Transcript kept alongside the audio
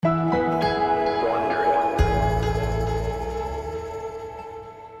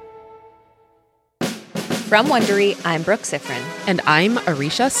From Wondery, I'm Brooke Sifrin. And I'm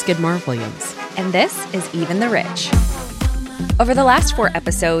Arisha Skidmore-Williams. And this is Even the Rich. Over the last 4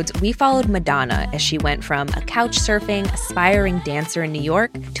 episodes, we followed Madonna as she went from a couch-surfing, aspiring dancer in New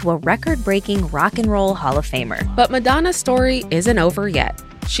York to a record-breaking rock and roll Hall of Famer. But Madonna's story isn't over yet.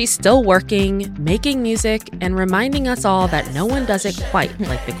 She's still working, making music, and reminding us all that no one does it quite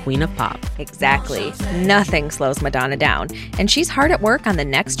like the Queen of Pop. Exactly. Nothing slows Madonna down, and she's hard at work on the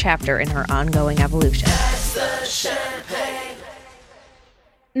next chapter in her ongoing evolution.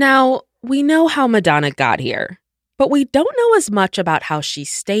 Now, we know how Madonna got here, but we don't know as much about how she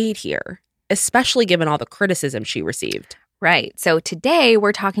stayed here, especially given all the criticism she received. Right. So today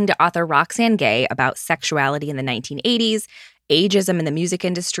we're talking to author Roxane Gay about sexuality in the 1980s, ageism in the music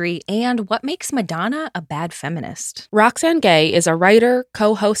industry, and what makes Madonna a bad feminist. Roxane Gay is a writer,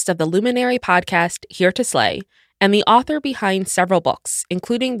 co-host of the Luminary podcast Here to Slay, and the author behind several books,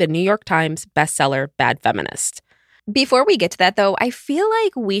 including the New York Times bestseller Bad Feminist. Before we get to that, though, I feel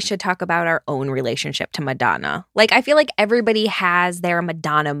like we should talk about our own relationship to Madonna. Like, I feel like everybody has their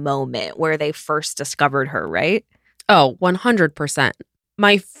Madonna moment where they first discovered her, right? Oh, 100%.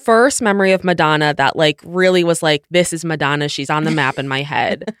 My first memory of Madonna that really was this is Madonna, she's on the map in my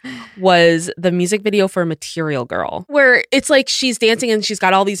head, was the music video for Material Girl, where it's she's dancing and she's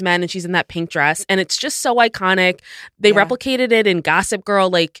got all these men and she's in that pink dress and it's just so iconic. They replicated it in Gossip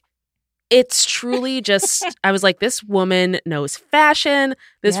Girl. It's truly just, I was like, this woman knows fashion.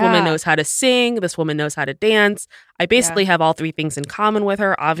 This woman knows how to sing. This woman knows how to dance. I basically have all 3 things in common with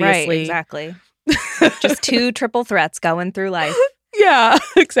her, obviously. Right, exactly. Just 2 triple threats going through life. Yeah,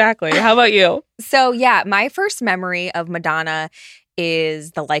 exactly. How about you? So, yeah, my first memory of Madonna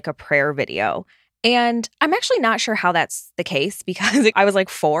is the Like a Prayer video. And I'm actually not sure how that's the case because I was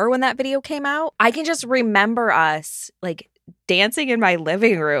 4 when that video came out. I can just remember us dancing in my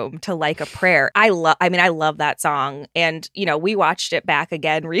living room to Like a Prayer. I love that song. And, we watched it back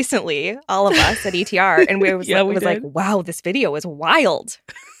again recently, all of us at ETR. And we was wow, this video is wild.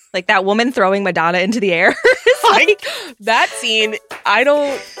 That woman throwing Madonna into the air. That scene, I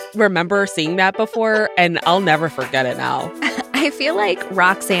don't remember seeing that before, and I'll never forget it now. I feel like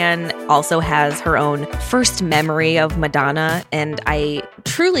Roxane also has her own first memory of Madonna, and I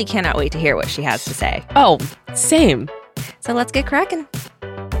truly cannot wait to hear what she has to say. Oh, same. So let's get cracking.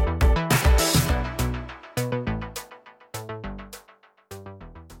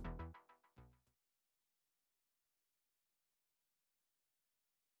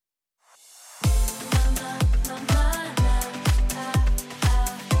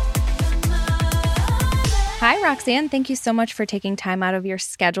 Hi, Roxane. Thank you so much for taking time out of your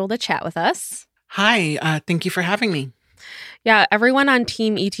schedule to chat with us. Hi. Thank you for having me. Yeah, everyone on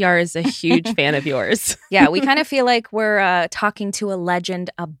Team ETR is a huge fan of yours. Yeah, we kind of feel like we're talking to a legend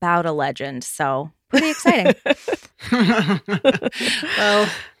about a legend, so pretty exciting. Well,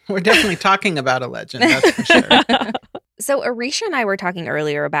 we're definitely talking about a legend, that's for sure. So Arisha and I were talking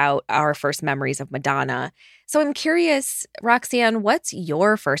earlier about our first memories of Madonna. So I'm curious, Roxane, what's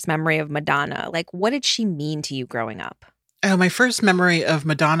your first memory of Madonna? What did she mean to you growing up? Oh, my first memory of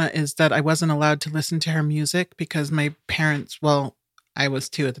Madonna is that I wasn't allowed to listen to her music because my parents, well, I was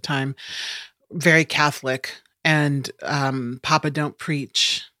 2 at the time, very Catholic, and Papa Don't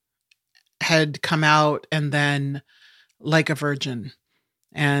Preach had come out, and then Like a Virgin.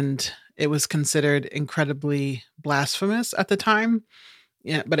 And it was considered incredibly blasphemous at the time,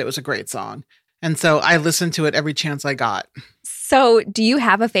 but it was a great song. And so I listened to it every chance I got. So do you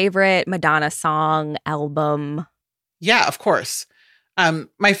have a favorite Madonna song, album? Yeah, of course.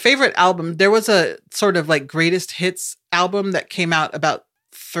 My favorite album, there was a sort of greatest hits album that came out about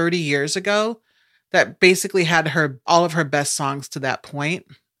 30 years ago that basically had all of her best songs to that point.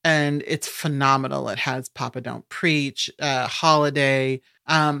 And it's phenomenal. It has Papa Don't Preach, Holiday,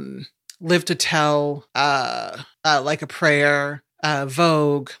 Live to Tell, Like a Prayer,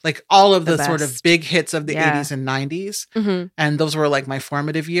 Vogue, all of the sort of big hits of the 80s and 90s. Mm-hmm. And those were my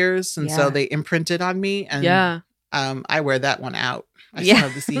formative years. And so they imprinted on me. And I wear that one out. I still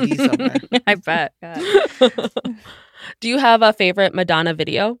have the CD somewhere. I bet. Do you have a favorite Madonna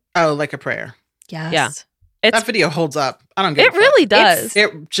video? Oh, Like a Prayer. Yes. Yeah. That video holds up. I don't get it. It really does.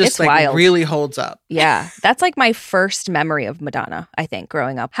 It just wild. Really holds up. Yeah. That's my first memory of Madonna, I think,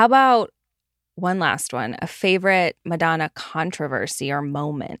 growing up. How about one last one? A favorite Madonna controversy or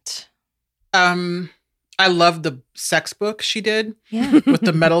moment? I love the sex book she did with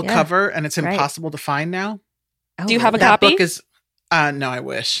the metal cover, and it's impossible to find now. Oh, do you have a that copy? Book is no, I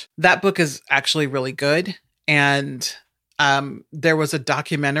wish. That book is actually really good. And there was a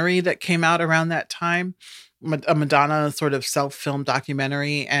documentary that came out around that time a Madonna sort of self-film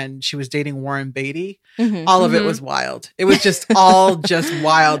documentary, and she was dating Warren Beatty. All of it was wild. It was just all just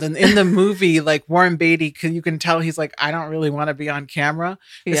wild. And in the movie, like Warren Beatty, you can tell he's like, I don't really want to be on camera.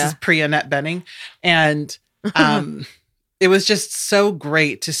 This is pre-Annette Bening. And it was just so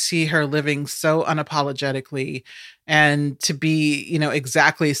great to see her living so unapologetically and to be, you know,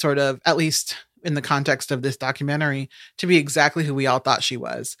 exactly sort of, at least in the context of this documentary, to be exactly who we all thought she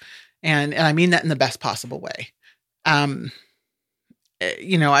was. And I mean that in the best possible way.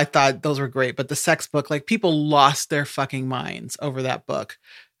 You know, I thought those were great, but the sex book, like people lost their fucking minds over that book.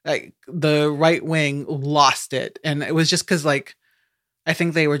 Like the right wing lost it. And it was just because like, I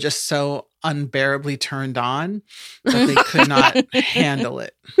think they were just so unbearably turned on that they could not handle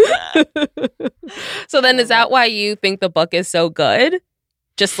it. So then is that why you think the book is so good?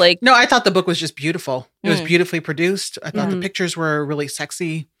 Just like... No, I thought the book was just beautiful. It was beautifully produced. I thought the pictures were really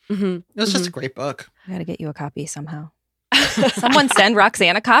sexy. It was just a great book. I gotta get you a copy somehow. Someone send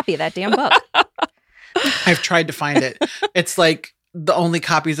Roxane a copy of that damn book. I've tried to find it. It's like the only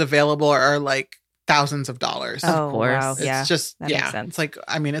copies available are like thousands of dollars. Oh, of course. Wow. It's just, that makes sense. It's like,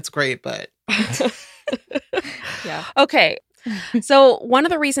 I mean, it's great, but. Yeah. Okay. So one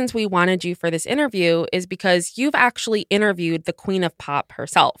of the reasons we wanted you for this interview is because you've actually interviewed the Queen of Pop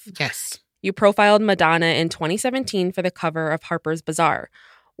herself. Yes. You profiled Madonna in 2017 for the cover of Harper's Bazaar.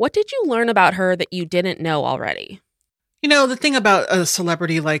 What did you learn about her that you didn't know already? You know, the thing about a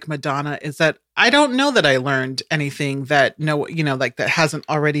celebrity like Madonna is that I don't know that I learned anything that that hasn't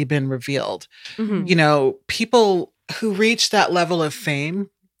already been revealed. You know, people who reach that level of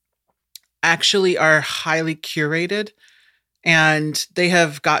fame actually are highly curated, and they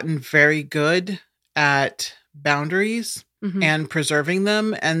have gotten very good at boundaries and preserving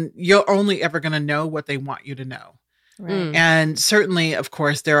them. And you're only ever going to know what they want you to know. Right. And certainly, of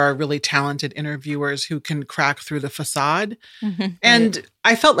course, there are really talented interviewers who can crack through the facade. And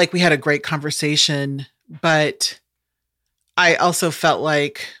I felt like we had a great conversation, but I also felt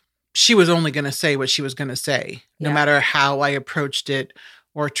like she was only going to say what she was going to say, no matter how I approached it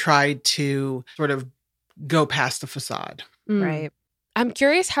or tried to sort of go past the facade. Right. I'm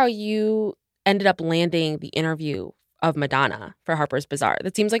curious how you ended up landing the interview of Madonna for Harper's Bazaar.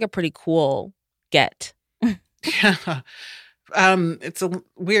 That seems like a pretty cool get. Yeah. It's a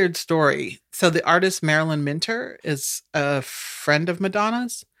weird story. So the artist Marilyn Minter is a friend of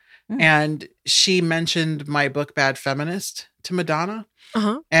Madonna's, and she mentioned my book Bad Feminist to Madonna,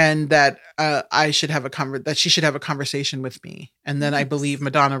 and that I should have that she should have a conversation with me. And then I believe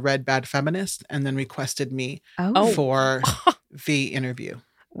Madonna read Bad Feminist and then requested me for the interview.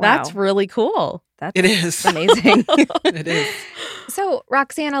 Wow. That's really cool. It is amazing. It is. So,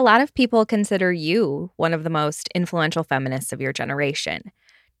 Roxane, a lot of people consider you one of the most influential feminists of your generation.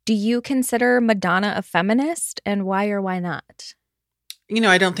 Do you consider Madonna a feminist, and why or why not? You know,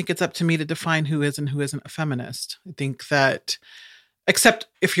 I don't think it's up to me to define who is and who isn't a feminist. I think that, except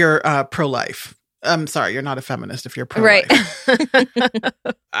if you're pro-life. I'm sorry, you're not a feminist if you're pro-life. Right.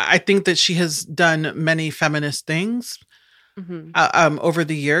 I think that she has done many feminist things over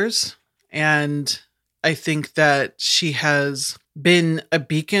the years. And I think that she has been a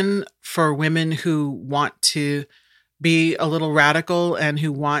beacon for women who want to be a little radical and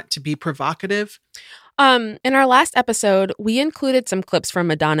who want to be provocative. In our last episode, we included some clips from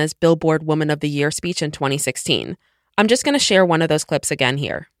Madonna's Billboard Woman of the Year speech in 2016. I'm just going to share one of those clips again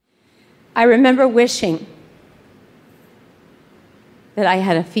here. I remember wishing that I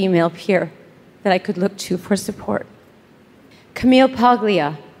had a female peer that I could look to for support. Camille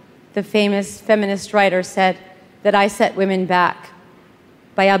Paglia, the famous feminist writer, said that I set women back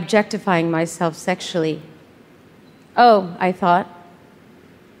by objectifying myself sexually. Oh, I thought.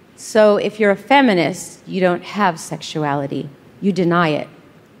 So if you're a feminist, you don't have sexuality. You deny it.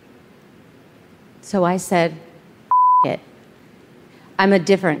 So I said, it. I'm a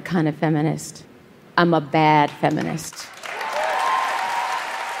different kind of feminist. I'm a bad feminist.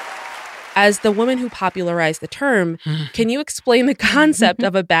 As the woman who popularized the term, can you explain the concept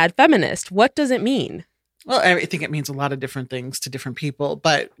of a bad feminist? What does it mean? Well, I think it means a lot of different things to different people.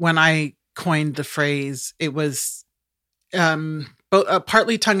 But when I coined the phrase, it was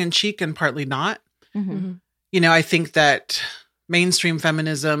partly tongue-in-cheek and partly not. You know, I think that mainstream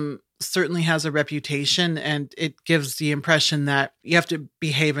feminism certainly has a reputation, and it gives the impression that you have to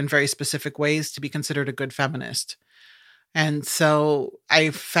behave in very specific ways to be considered a good feminist. And so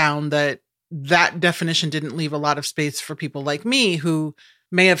I found that definition didn't leave a lot of space for people like me who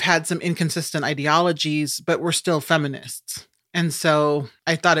may have had some inconsistent ideologies, but were still feminists. And so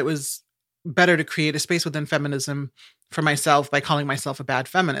I thought it was better to create a space within feminism for myself by calling myself a bad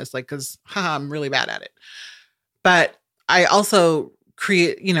feminist, like, because I'm really bad at it. But I also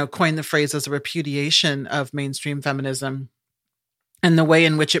coined the phrase as a repudiation of mainstream feminism and the way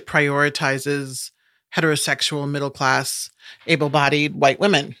in which it prioritizes heterosexual, middle-class, able-bodied white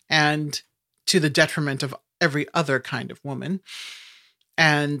women, and to the detriment of every other kind of woman.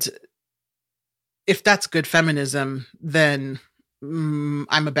 And if that's good feminism, then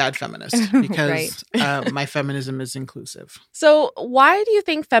I'm a bad feminist because my feminism is inclusive. So why do you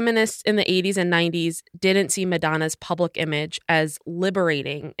think feminists in the 80s and 90s didn't see Madonna's public image as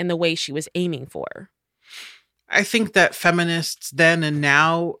liberating in the way she was aiming for? I think that feminists then and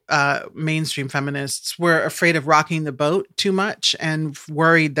now, mainstream feminists, were afraid of rocking the boat too much and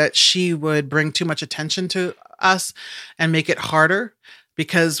worried that she would bring too much attention to us and make it harder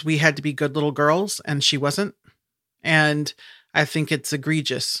because we had to be good little girls and she wasn't. And I think it's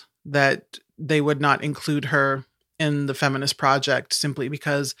egregious that they would not include her in the feminist project simply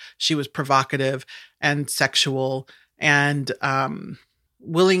because she was provocative and sexual and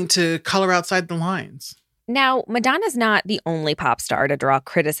willing to color outside the lines. Now, Madonna's not the only pop star to draw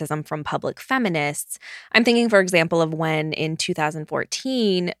criticism from public feminists. I'm thinking, for example, of when in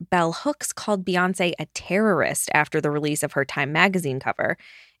 2014, Bell Hooks called Beyoncé a terrorist after the release of her Time magazine cover.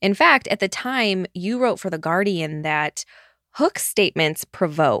 In fact, at the time, you wrote for The Guardian that Hooks' statements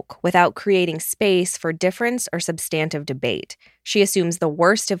provoke without creating space for difference or substantive debate. She assumes the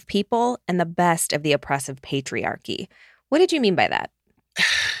worst of people and the best of the oppressive patriarchy. What did you mean by that?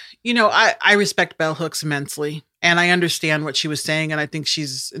 I respect Bell Hooks immensely, and I understand what she was saying, and I think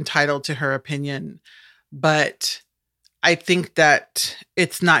she's entitled to her opinion. But I think that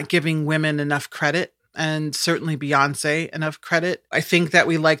it's not giving women enough credit, and certainly Beyonce enough credit. I think that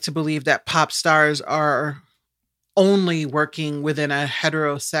we like to believe that pop stars are only working within a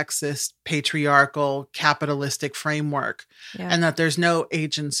heterosexist, patriarchal, capitalistic framework, and that there's no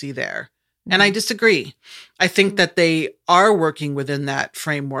agency there. And I disagree. I think that they are working within that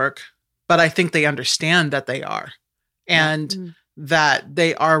framework, but I think they understand that they are and that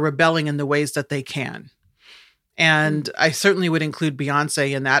they are rebelling in the ways that they can. And I certainly would include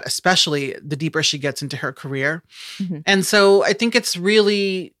Beyonce in that, especially the deeper she gets into her career. And so I think it's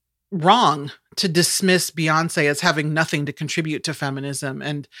really wrong to dismiss Beyonce as having nothing to contribute to feminism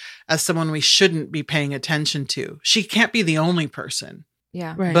and as someone we shouldn't be paying attention to. She can't be the only person.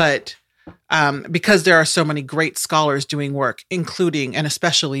 Yeah. Right. But because there are so many great scholars doing work, including and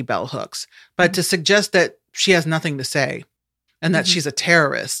especially Bell Hooks. But to suggest that she has nothing to say and that she's a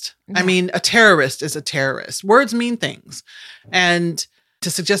terrorist. I mean, a terrorist is a terrorist. Words mean things. And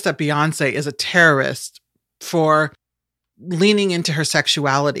to suggest that Beyonce is a terrorist for leaning into her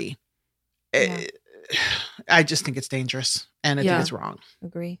sexuality, I just think it's dangerous. And I think it's wrong.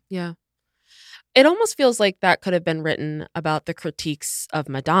 Agree. Yeah. It almost feels like that could have been written about the critiques of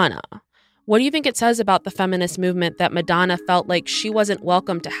Madonna. What do you think it says about the feminist movement that Madonna felt like she wasn't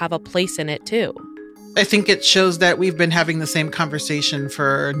welcome to have a place in it too? I think it shows that we've been having the same conversation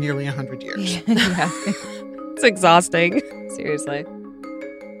for nearly 100 years. Yeah. It's exhausting. Seriously.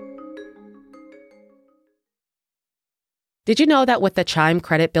 Did you know that with the Chime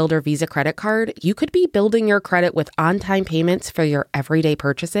Credit Builder Visa credit card, you could be building your credit with on-time payments for your everyday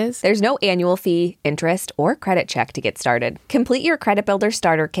purchases? There's no annual fee, interest, or credit check to get started. Complete your Credit Builder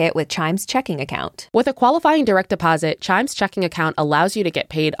starter kit with Chime's checking account. With a qualifying direct deposit, Chime's checking account allows you to get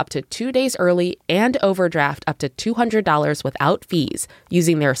paid up to 2 days early and overdraft up to $200 without fees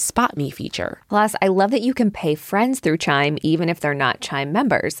using their Spot Me feature. Plus, I love that you can pay friends through Chime even if they're not Chime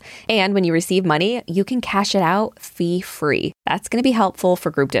members. And when you receive money, you can cash it out fee-free. That's going to be helpful for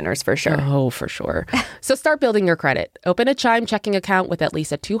group dinners for sure. Oh, for sure. So start building your credit. Open a Chime checking account with at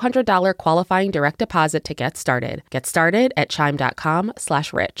least a $200 qualifying direct deposit to get started. Get started at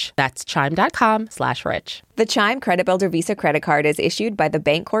chime.com/rich. That's chime.com/rich. The Chime Credit Builder Visa credit card is issued by the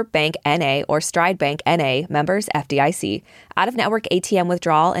Bancorp Bank N.A. or Stride Bank N.A., members FDIC. Out-of-network ATM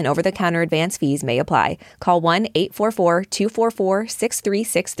withdrawal and over-the-counter advance fees may apply. Call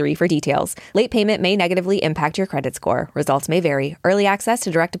 1-844-244-6363 for details. Late payment may negatively impact your credit score. Results may vary. Early access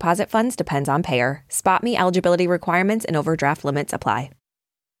to direct deposit funds depends on payer. Spot Me eligibility requirements and overdraft limits apply.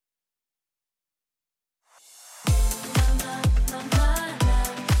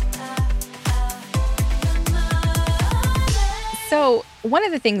 So one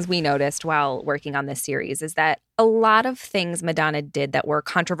of the things we noticed while working on this series is that a lot of things Madonna did that were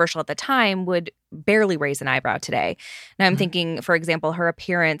controversial at the time would barely raise an eyebrow today. Now I'm thinking, for example, her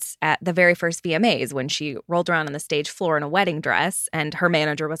appearance at the very first VMAs when she rolled around on the stage floor in a wedding dress and her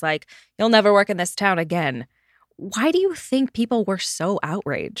manager was like, "You'll never work in this town again." Why do you think people were so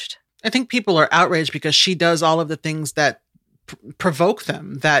outraged? I think people are outraged because she does all of the things that provoke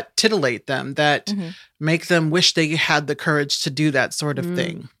them, that titillate them, that make them wish they had the courage to do that sort of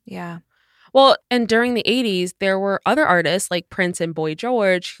thing. Yeah. Well, and during the 80s, there were other artists like Prince and Boy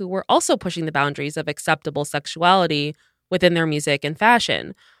George who were also pushing the boundaries of acceptable sexuality within their music and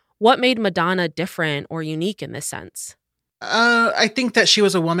fashion. What made Madonna different or unique in this sense? I think that she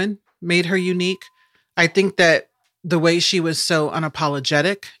was a woman made her unique. I think that the way she was so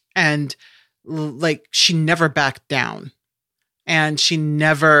unapologetic and like she never backed down and she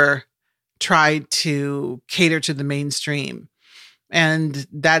never tried to cater to the mainstream. And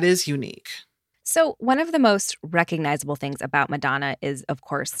that is unique. So one of the most recognizable things about Madonna is, of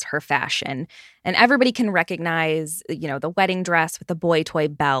course, her fashion. And everybody can recognize, the wedding dress with the boy toy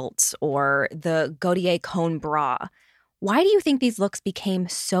belt or the Gautier cone bra. Why do you think these looks became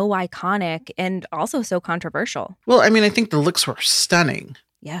so iconic and also so controversial? Well, I mean, I think the looks were stunning.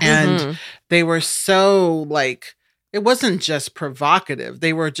 Yeah. And they were so it wasn't just provocative.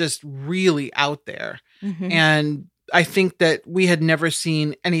 They were just really out there. And I think that we had never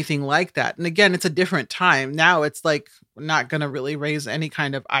seen anything like that. And again, it's a different time. Now it's we're not going to really raise any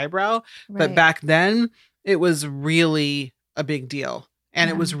kind of eyebrow. Right. But back then, it was really a big deal. And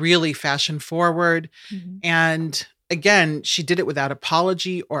it was really fashion forward. And again, she did it without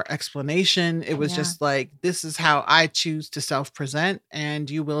apology or explanation. It was just this is how I choose to self-present and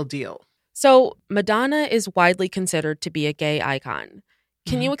you will deal. So Madonna is widely considered to be a gay icon.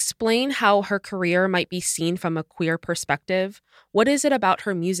 Can you explain how her career might be seen from a queer perspective? What is it about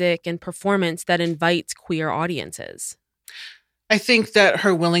her music and performance that invites queer audiences? I think that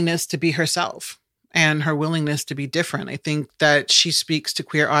her willingness to be herself and her willingness to be different. I think that she speaks to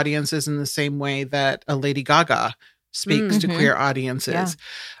queer audiences in the same way that a Lady Gaga speaks to queer audiences.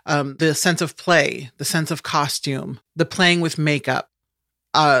 Yeah. The sense of play, the sense of costume, the playing with makeup,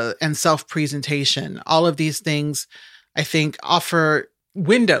 and self-presentation, all of these things, I think, offer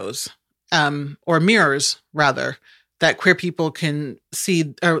windows or mirrors, rather, that queer people can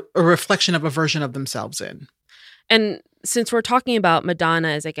see a reflection of a version of themselves in. And since we're talking about Madonna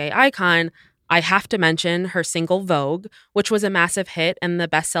as a gay icon, I have to mention her single Vogue, which was a massive hit and the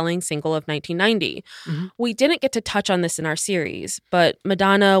best-selling single of 1990. We didn't get to touch on this in our series, but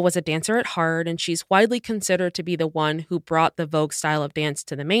Madonna was a dancer at heart, and she's widely considered to be the one who brought the Vogue style of dance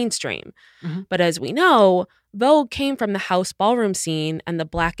to the mainstream. But as we know, Vogue came from the house ballroom scene and the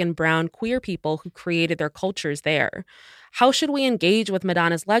Black and brown queer people who created their cultures there. How should we engage with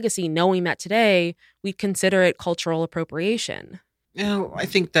Madonna's legacy knowing that today we'd consider it cultural appropriation? I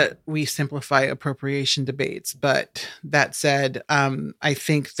think that we simplify appropriation debates, but that said, I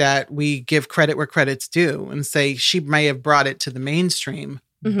think that we give credit where credit's due and say she may have brought it to the mainstream,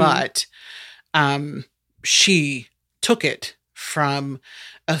 but she took it from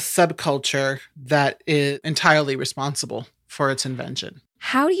a subculture that is entirely responsible for its invention.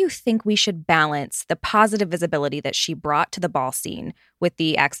 How do you think we should balance the positive visibility that she brought to the ball scene with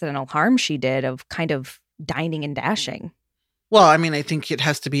the accidental harm she did of kind of dining and dashing? Well, I mean, I think it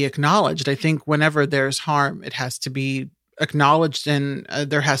has to be acknowledged. I think whenever there's harm, it has to be acknowledged and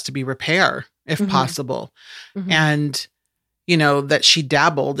there has to be repair if possible. And, that she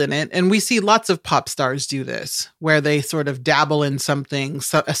dabbled in it. And we see lots of pop stars do this, where they sort of dabble in something,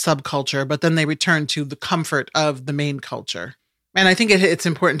 a subculture, but then they return to the comfort of the main culture. And I think it's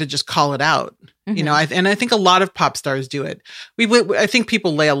important to just call it out. And I think a lot of pop stars do it. I think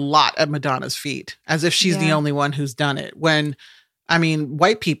people lay a lot at Madonna's feet as if she's the only one who's done it. When, I mean,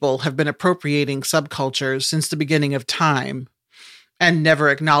 white people have been appropriating subcultures since the beginning of time and never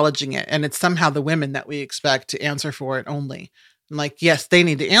acknowledging it. And it's somehow the women that we expect to answer for it only. And yes, they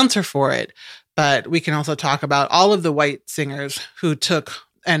need to answer for it, but we can also talk about all of the white singers who took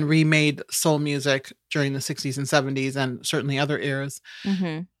and remade soul music during the 60s and 70s and certainly other eras.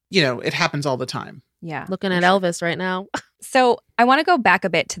 It happens all the time. Yeah. Looking at Elvis right now. So I want to go back a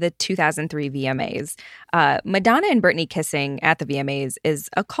bit to the 2003 VMAs. Madonna and Britney kissing at the VMAs is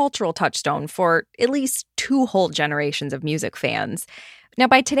a cultural touchstone for at least 2 whole generations of music fans. Now,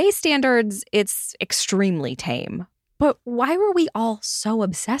 by today's standards, it's extremely tame. But why were we all so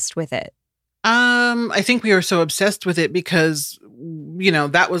obsessed with it? I think we were so obsessed with it because,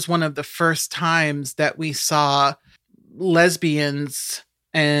 that was one of the first times that we saw lesbians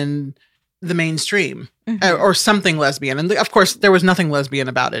in the mainstream or something lesbian. And of course, there was nothing lesbian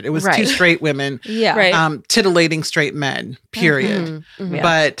about it. It was 2 straight women, titillating straight men, period.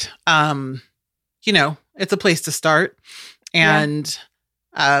 But, it's a place to start. And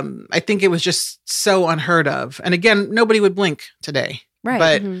I think it was just so unheard of. And again, nobody would blink today. Right.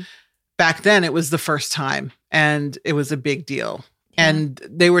 But back then it was the first time and it was a big deal. And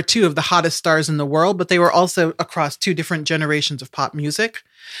they were two of the hottest stars in the world, but they were also across two different generations of pop music.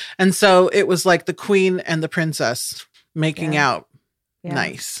 And so it was like the queen and the princess making out.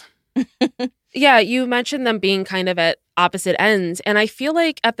 Nice. Yeah, you mentioned them being kind of at opposite ends. And I feel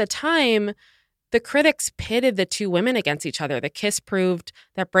like at the time, the critics pitted the two women against each other. The Kiss proved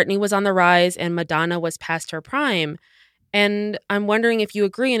that Britney was on the rise and Madonna was past her prime. And I'm wondering if you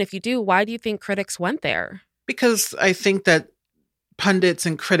agree. And if you do, why do you think critics went there? Because I think that pundits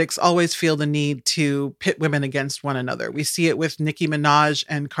and critics always feel the need to pit women against one another. We see it with Nicki Minaj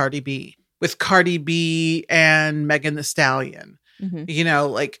and Cardi B, with Cardi B and Megan Thee Stallion. You know,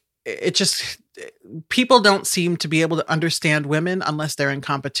 like it just, people don't seem to be able to understand women unless they're in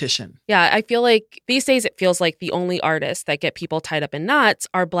competition. Yeah, I feel like these days it feels like the only artists that get people tied up in knots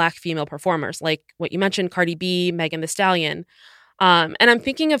are Black female performers, like what you mentioned, Cardi B, Megan Thee Stallion. And I'm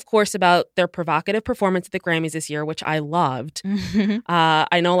thinking, of course, about their provocative performance at the Grammys this year, which I loved.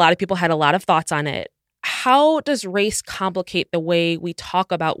 I know a lot of people had a lot of thoughts on it. How does race complicate the way we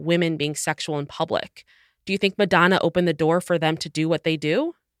talk about women being sexual in public? Do you think Madonna opened the door for them to do what they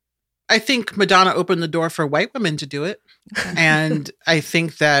do? I think Madonna opened the door for white women to do it. And I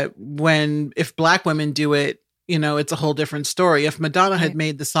think that if Black women do it, you know, it's a whole different story. If Madonna had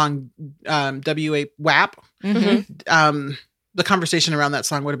made the song W.A. WAP, the conversation around that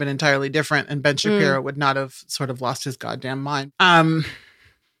song would have been entirely different, and Ben Shapiro would not have sort of lost his goddamn mind.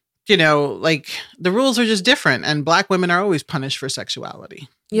 You know, like the rules are just different, and Black women are always punished for sexuality.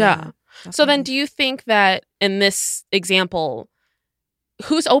 Yeah. So then do you think that in this example,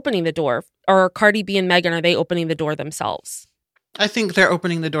 who's opening the door? Or Cardi B and Megan, are they opening the door themselves? I think they're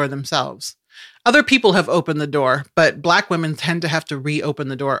opening the door themselves. Other people have opened the door, but Black women tend to have to reopen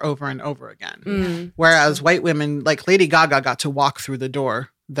the door over and over again. Whereas white women, like Lady Gaga, got to walk through the door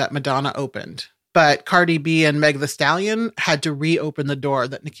that Madonna opened. But Cardi B and Meg Thee Stallion had to reopen the door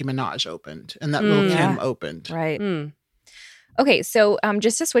that Nicki Minaj opened and that Lil' Kim opened. Right. Okay, so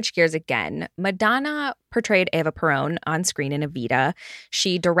just to switch gears again, Madonna portrayed Eva Perón on screen in Evita.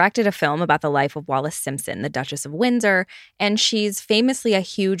 She directed a film about the life of Wallis Simpson, the Duchess of Windsor, and she's famously a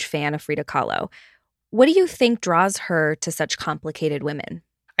huge fan of Frida Kahlo. What do you think draws her to such complicated women?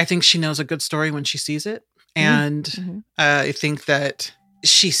 I think she knows a good story when she sees it. And I think that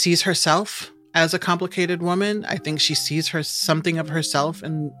she sees herself as a complicated woman. I think she sees something of herself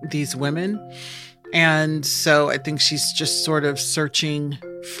in these women. And so I think she's just sort of searching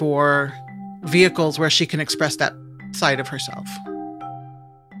for vehicles where she can express that side of herself.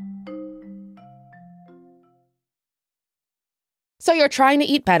 So you're trying to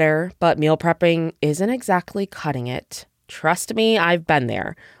eat better, but meal prepping isn't exactly cutting it. Trust me, I've been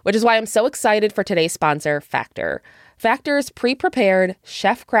there, which is why I'm so excited for today's sponsor, Factor. Factor's pre-prepared,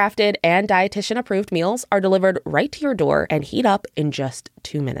 chef-crafted, and dietitian-approved meals are delivered right to your door and heat up in just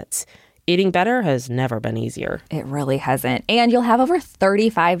 2 minutes. Eating better has never been easier. It really hasn't. And you'll have over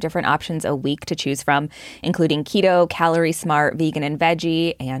 35 different options a week to choose from, including keto, calorie smart, vegan and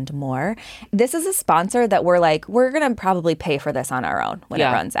veggie, and more. This is a sponsor that we're going to probably pay for this on our own when it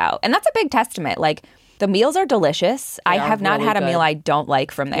runs out. And that's a big testament. Like, the meals are delicious. I have not had a meal I don't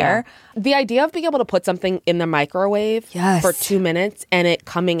like from there. Yeah. The idea of being able to put something in the microwave for 2 minutes and it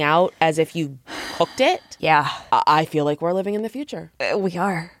coming out as if you cooked it. Yeah. I feel like we're living in the future. We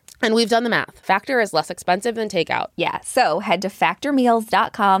are. And we've done the math. Factor is less expensive than takeout. Yeah. So head to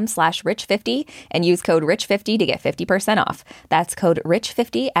factormeals.com/rich50 and use code rich50 to get 50% off. That's code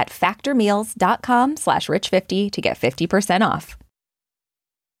rich50 at factormeals.com/rich50 to get 50% off.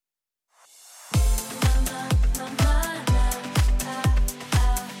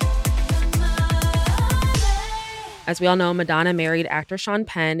 As we all know, Madonna married actor Sean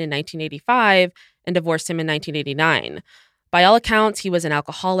Penn in 1985 and divorced him in 1989. By all accounts, he was an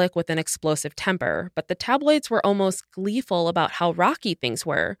alcoholic with an explosive temper, but the tabloids were almost gleeful about how rocky things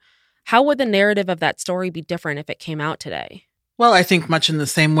were. How would the narrative of that story be different if it came out today? Well, I think much in the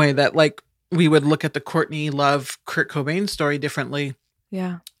same way that, like, we would look at the Courtney Love, Kurt Cobain story differently.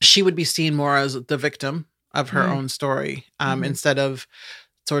 Yeah. She would be seen more as the victim of her own story, instead of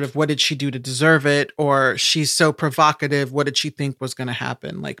sort of what did she do to deserve it, or she's so provocative, what did she think was going to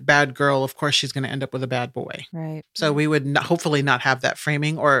happen? Like, bad girl, of course she's going to end up with a bad boy. Right. So we would hopefully not have that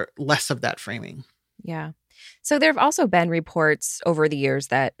framing, or less of that framing. Yeah. So there have also been reports over the years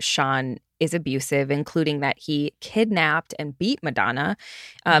that Sean is abusive, including that he kidnapped and beat Madonna.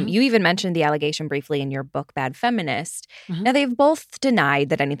 You even mentioned the allegation briefly in your book, Bad Feminist. Now, they've both denied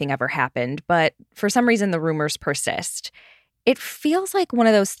that anything ever happened, but for some reason the rumors persist. it feels like one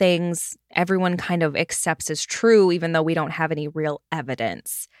of those things everyone kind of accepts as true, even though we don't have any real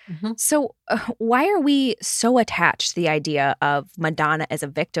evidence. Mhm. So why are we so attached to the idea of Madonna as a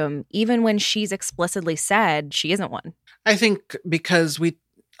victim, even when she's explicitly said she isn't one? I think because we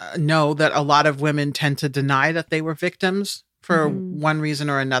know that a lot of women tend to deny that they were victims for one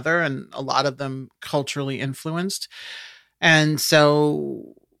reason or another, and a lot of them culturally influenced. And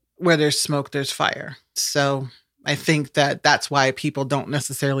so where there's smoke, there's fire. So I think that that's why people don't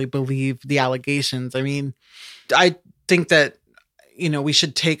necessarily believe the allegations. I mean, I think that, we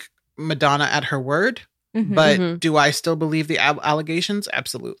should take Madonna at her word, but do I still believe the allegations?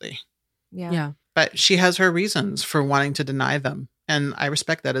 Absolutely. Yeah. But she has her reasons for wanting to deny them. And I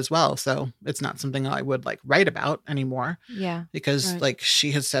respect that as well. So it's not something I would write about anymore. Yeah. Because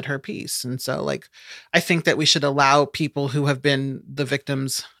she has said her piece. And so I think that we should allow people who have been the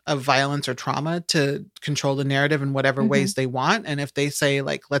victims of violence or trauma to control the narrative in whatever ways they want. And if they say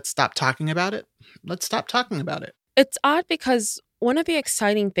let's stop talking about it, let's stop talking about it. It's odd because one of the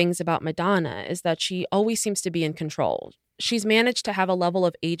exciting things about Madonna is that she always seems to be in control. She's managed to have a level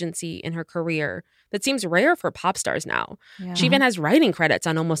of agency in her career that seems rare for pop stars now. Yeah. She even has writing credits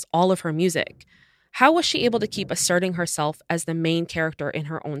on almost all of her music. How was she able to keep asserting herself as the main character in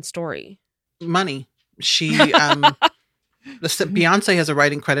her own story? Money. She, Beyonce has a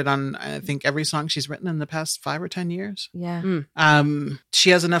writing credit on, I think, every song she's written in the past 5 or 10 years. Yeah. She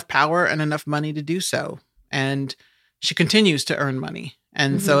has enough power and enough money to do so. And she continues to earn money.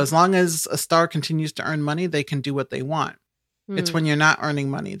 And so as long as a star continues to earn money, they can do what they want. It's when you're not earning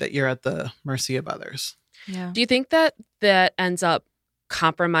money that you're at the mercy of others. Yeah. Do you think that ends up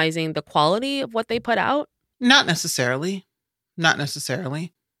compromising the quality of what they put out? Not necessarily. Not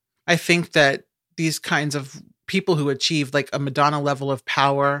necessarily. I think that these kinds of people who achieve a Madonna level of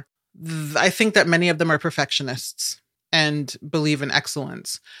power, I think that many of them are perfectionists and believe in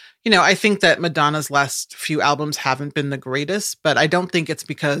excellence. I think that Madonna's last few albums haven't been the greatest, but I don't think it's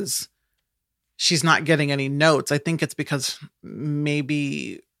because she's not getting any notes. I think it's because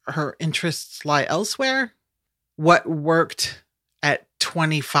maybe her interests lie elsewhere. What worked at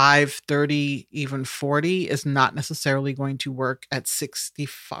 25, 30, even 40 is not necessarily going to work at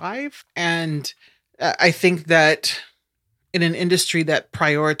 65. And I think that in an industry that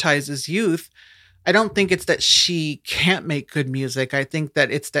prioritizes youth, I don't think it's that she can't make good music. I think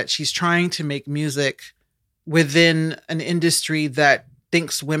that it's that she's trying to make music within an industry that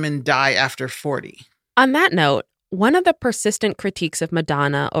thinks women die after 40. On that note, one of the persistent critiques of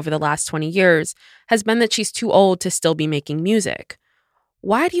Madonna over the last 20 years has been that she's too old to still be making music.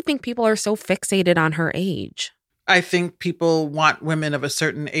 Why do you think people are so fixated on her age? I think people want women of a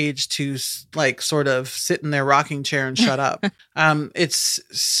certain age to sort of sit in their rocking chair and shut up. It's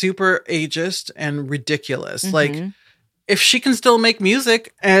super ageist and ridiculous. If she can still make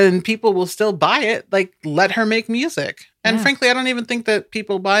music and people will still buy it, let her make music. And frankly, I don't even think that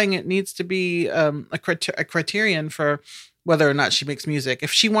people buying it needs to be a criterion for whether or not she makes music.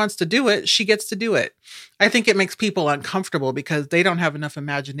 If she wants to do it, she gets to do it. I think it makes people uncomfortable because they don't have enough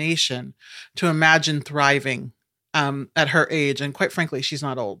imagination to imagine thriving at her age. And quite frankly, she's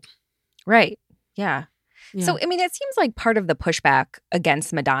not old. Right. Yeah. So, I mean, it seems like part of the pushback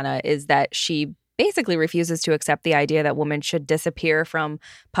against Madonna is that she basically refuses to accept the idea that women should disappear from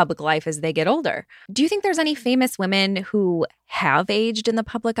public life as they get older. Do you think there's any famous women who have aged in the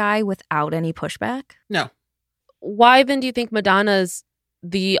public eye without any pushback? No. Why then do you think Madonna's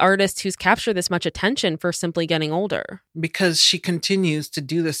the artist who's captured this much attention for simply getting older? Because she continues to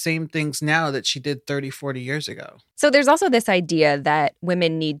do the same things now that she did 30, 40 years ago. So there's also this idea that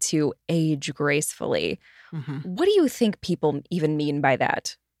women need to age gracefully. What do you think people even mean by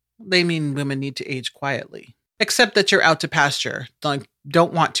that? They mean women need to age quietly. Except that you're out to pasture.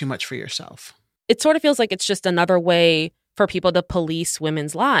 Don't want too much for yourself. It sort of feels like it's just another way for people to police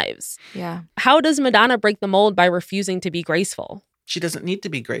women's lives. Yeah. How does Madonna break the mold by refusing to be graceful? She doesn't need to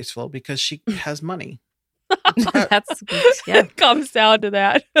be graceful because she has money. That's yeah. It comes down to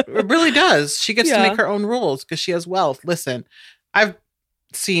that. It really does. She gets to make her own rules because she has wealth. Listen, I've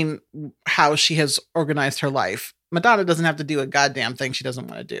seen how she has organized her life. Madonna doesn't have to do a goddamn thing she doesn't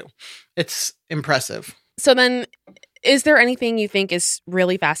want to do. It's impressive. So then, is there anything you think is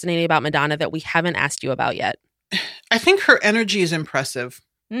really fascinating about Madonna that we haven't asked you about yet? I think her energy is impressive.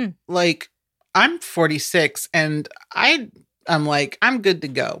 I'm 46 and I'm good to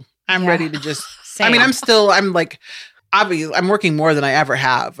go. I'm ready to just, Same. obviously, I'm working more than I ever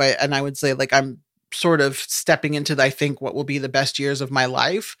have. And I would say I'm sort of stepping into, I think, what will be the best years of my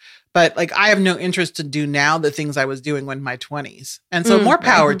life. But I have no interest to do now the things I was doing when my 20s. And so more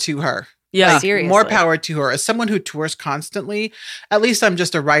power to her. Yeah. Seriously. More power to her. As someone who tours constantly, at least I'm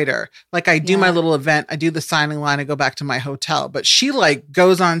just a writer. Like I do my little event, I do the signing line, I go back to my hotel. But she like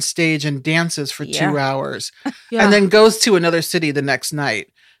goes on stage and dances for 2 hours and then goes to another city the next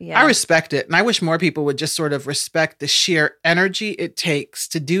night. Yeah. I respect it. And I wish more people would just sort of respect the sheer energy it takes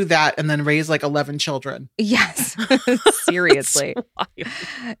to do that and then raise like 11 children. Yes. Seriously.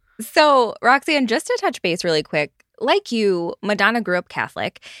 So, Roxane, just to touch base really quick, like you, Madonna grew up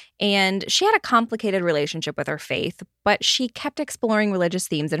Catholic, and she had a complicated relationship with her faith, but she kept exploring religious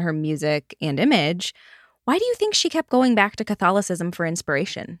themes in her music and image. Why do you think she kept going back to Catholicism for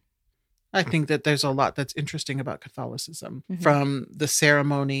inspiration? I think that there's a lot that's interesting about Catholicism, from the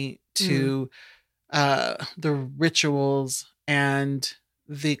ceremony to the rituals and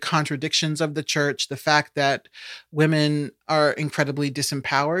the contradictions of the church, the fact that women are incredibly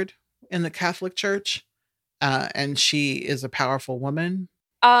disempowered in the Catholic Church. And she is a powerful woman.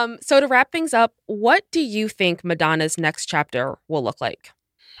 So to wrap things up, what do you think Madonna's next chapter will look like?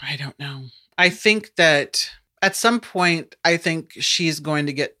 I don't know. I think that at some point, I think she's going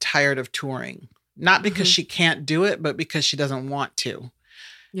to get tired of touring. Not because she can't do it, but because she doesn't want to.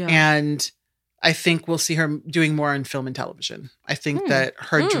 Yeah. And I think we'll see her doing more in film and television. I think that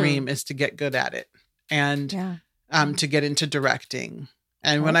her dream is to get good at it and to get into directing.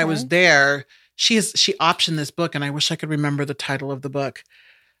 And when I was there, she optioned this book, and I wish I could remember the title of the book.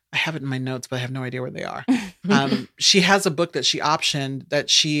 I have it in my notes, but I have no idea where they are. She has a book that she optioned that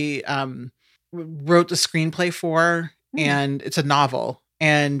she wrote the screenplay for, and it's a novel,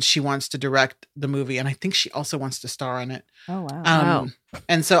 and she wants to direct the movie. And I think she also wants to star in it. Oh, wow.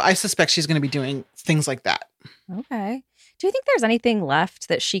 And so I suspect she's going to be doing things like that. Okay. Do you think there's anything left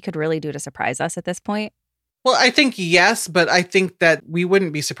that she could really do to surprise us at this point? Well, I think yes, but I think that we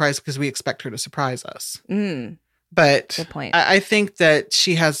wouldn't be surprised because we expect her to surprise us. But good point. I think that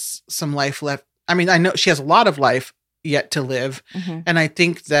she has some life left. I mean, I know she has a lot of life yet to live. And I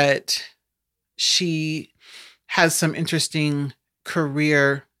think that she has some interesting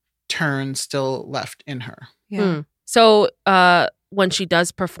career turns still left in her. Yeah. So when she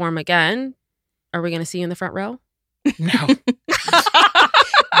does perform again, are we going to see you in the front row? No.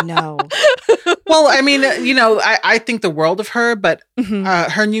 No. Well, I mean, you know, I think the world of her, but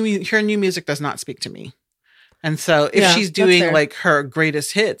her new music does not speak to me. And so if she's doing like her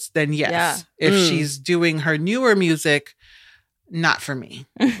greatest hits, then yes. Yeah. If she's doing her newer music, not for me.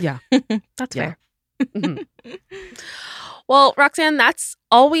 Yeah. That's fair. Well, Roxane, that's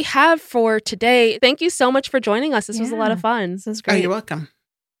all we have for today. Thank you so much for joining us. This was a lot of fun. This was great. Oh, you're welcome.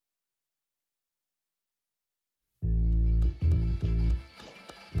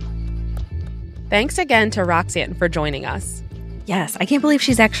 Thanks again to Roxane for joining us. Yes, I can't believe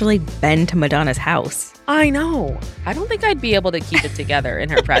she's actually been to Madonna's house. I know. I don't think I'd be able to keep it together in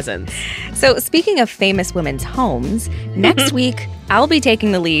her presence. So speaking of famous women's homes, next week, I'll be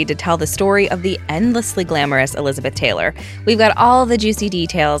taking the lead to tell the story of the endlessly glamorous Elizabeth Taylor. We've got all the juicy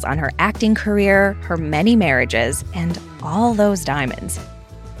details on her acting career, her many marriages, and all those diamonds.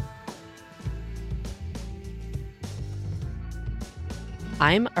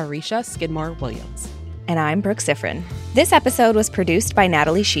 I'm Arisha Skidmore-Williams. And I'm Brooke Sifrin. This episode was produced by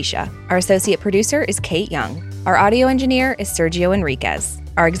Natalie Shisha. Our associate producer is Kate Young. Our audio engineer is Sergio Enriquez.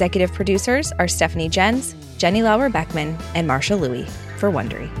 Our executive producers are Stephanie Jens, Jenny Lauer-Beckman, and Marsha Louie for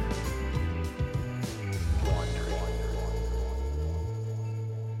Wondery.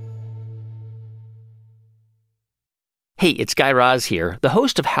 Hey, it's Guy Raz here, the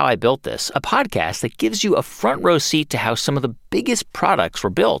host of How I Built This, a podcast that gives you a front row seat to how some of the biggest products were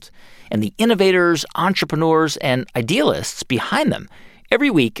built and the innovators, entrepreneurs, and idealists behind them.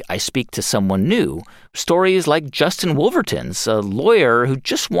 Every week, I speak to someone new. Stories like Justin Wolverton's, a lawyer who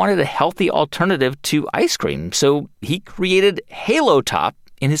just wanted a healthy alternative to ice cream, so he created Halo Top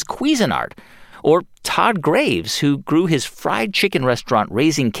in his Cuisinart. Or Todd Graves, who grew his fried chicken restaurant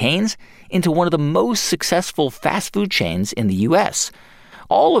Raising Cane's into one of the most successful fast food chains in the U.S.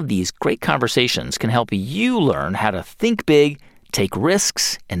 All of these great conversations can help you learn how to think big, take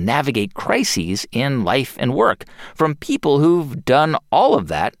risks, and navigate crises in life and work from people who've done all of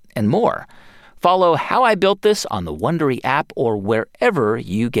that and more. Follow How I Built This on the Wondery app or wherever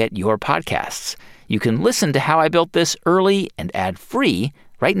you get your podcasts. You can listen to How I Built This early and ad-free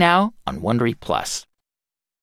right now on Wondery Plus.